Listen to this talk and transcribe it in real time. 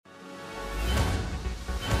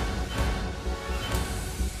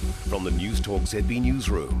From the Newstalk ZB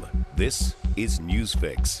Newsroom, this is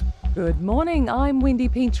Newsfix. Good morning, I'm Wendy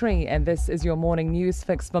Petrie and this is your morning news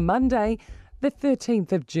fix for Monday, the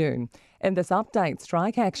 13th of June. In this update,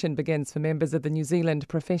 strike action begins for members of the New Zealand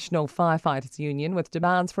Professional Firefighters Union with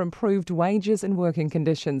demands for improved wages and working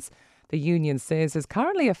conditions. The union says there's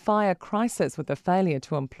currently a fire crisis with the failure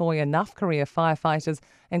to employ enough career firefighters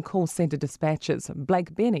and call centre dispatchers.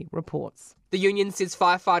 Blake Benny reports. The union says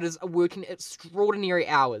firefighters are working extraordinary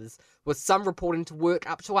hours, with some reporting to work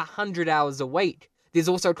up to 100 hours a week. There's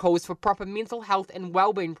also calls for proper mental health and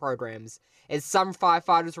wellbeing programs, as some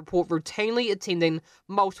firefighters report routinely attending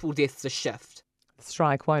multiple deaths a shift. The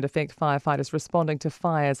strike won't affect firefighters responding to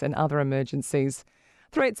fires and other emergencies.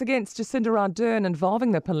 Threats against Jacinda Ardern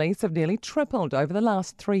involving the police have nearly tripled over the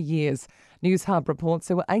last 3 years. Newshub reports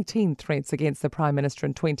there were 18 threats against the Prime Minister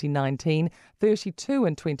in 2019, 32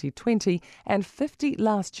 in 2020 and 50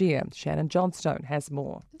 last year. Shannon Johnstone has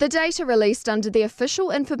more. The data released under the Official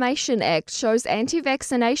Information Act shows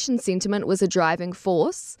anti-vaccination sentiment was a driving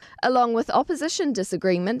force, along with opposition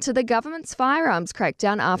disagreement to the government's firearms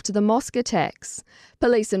crackdown after the mosque attacks.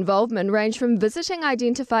 Police involvement ranged from visiting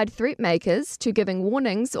identified threat makers to giving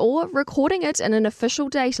warnings or recording it in an official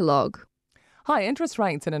data log. High interest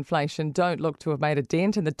rates and inflation don't look to have made a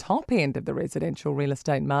dent in the top end of the residential real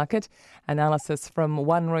estate market. Analysis from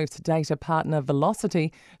OneRoof's data partner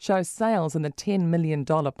Velocity shows sales in the $10 million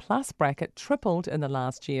plus bracket tripled in the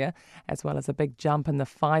last year, as well as a big jump in the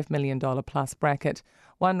 $5 million plus bracket.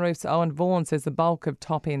 OneRoof's Owen Vaughan says the bulk of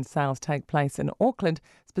top-end sales take place in Auckland,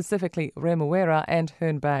 specifically Remuera and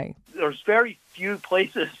Herne Bay. There's very few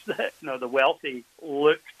places that the wealthy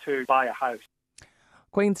look to buy a house.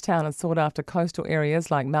 Queenstown and sought-after coastal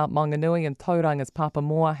areas like Mount Maunganui and Tauranga's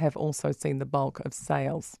Papamoa have also seen the bulk of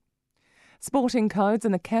sales. Sporting codes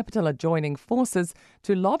in the capital are joining forces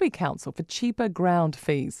to lobby council for cheaper ground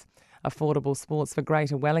fees. Affordable Sports for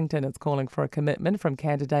Greater Wellington is calling for a commitment from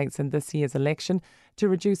candidates in this year's election to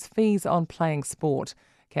reduce fees on playing sport.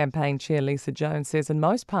 Campaign Chair Lisa Jones says in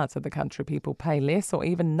most parts of the country people pay less or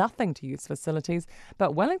even nothing to use facilities,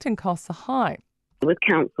 but Wellington costs are high. With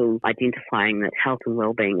councils identifying that health and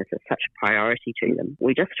wellbeing is such a priority to them,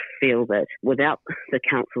 we just feel that without the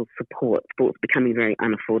council's support, sport's becoming very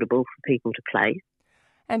unaffordable for people to play.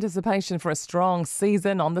 Anticipation for a strong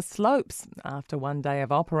season on the slopes. After one day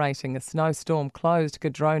of operating, a snowstorm closed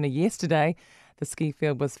Cardrona yesterday. The ski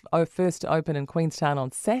field was first to open in Queenstown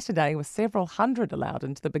on Saturday, with several hundred allowed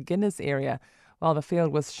into the beginners area. While the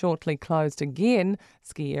field was shortly closed again,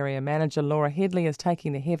 ski area manager Laura Headley is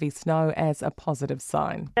taking the heavy snow as a positive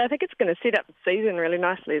sign. I think it's going to set up the season really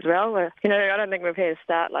nicely as well. I don't think we've had a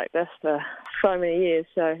start like this for so many years,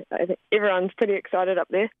 so I think everyone's pretty excited up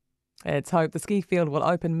there. It's hoped the ski field will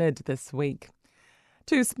open mid this week.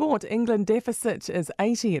 To sport, England deficit is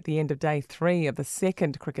 80 at the end of day 3 of the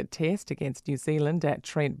second cricket test against New Zealand at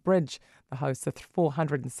Trent Bridge. The hosts are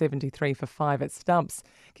 473 for 5 at stumps.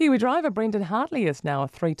 Kiwi driver Brendan Hartley is now a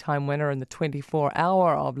 3-time winner in the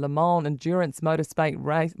 24-hour of Le Mans endurance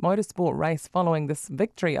motorsport race following this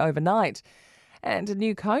victory overnight. And a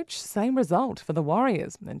new coach, same result for the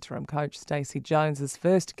Warriors. Interim coach Stacey Jones's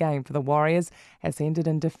first game for the Warriors has ended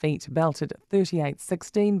in defeat, belted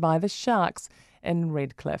 38-16 by the Sharks in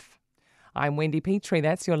Redcliffe. I'm Wendy Petrie.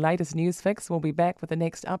 That's your latest news fix. We'll be back with the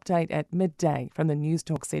next update at midday from the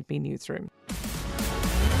Newstalk ZB Newsroom.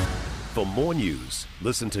 For more news,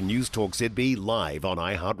 listen to Newstalk ZB live on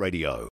iHeartRadio.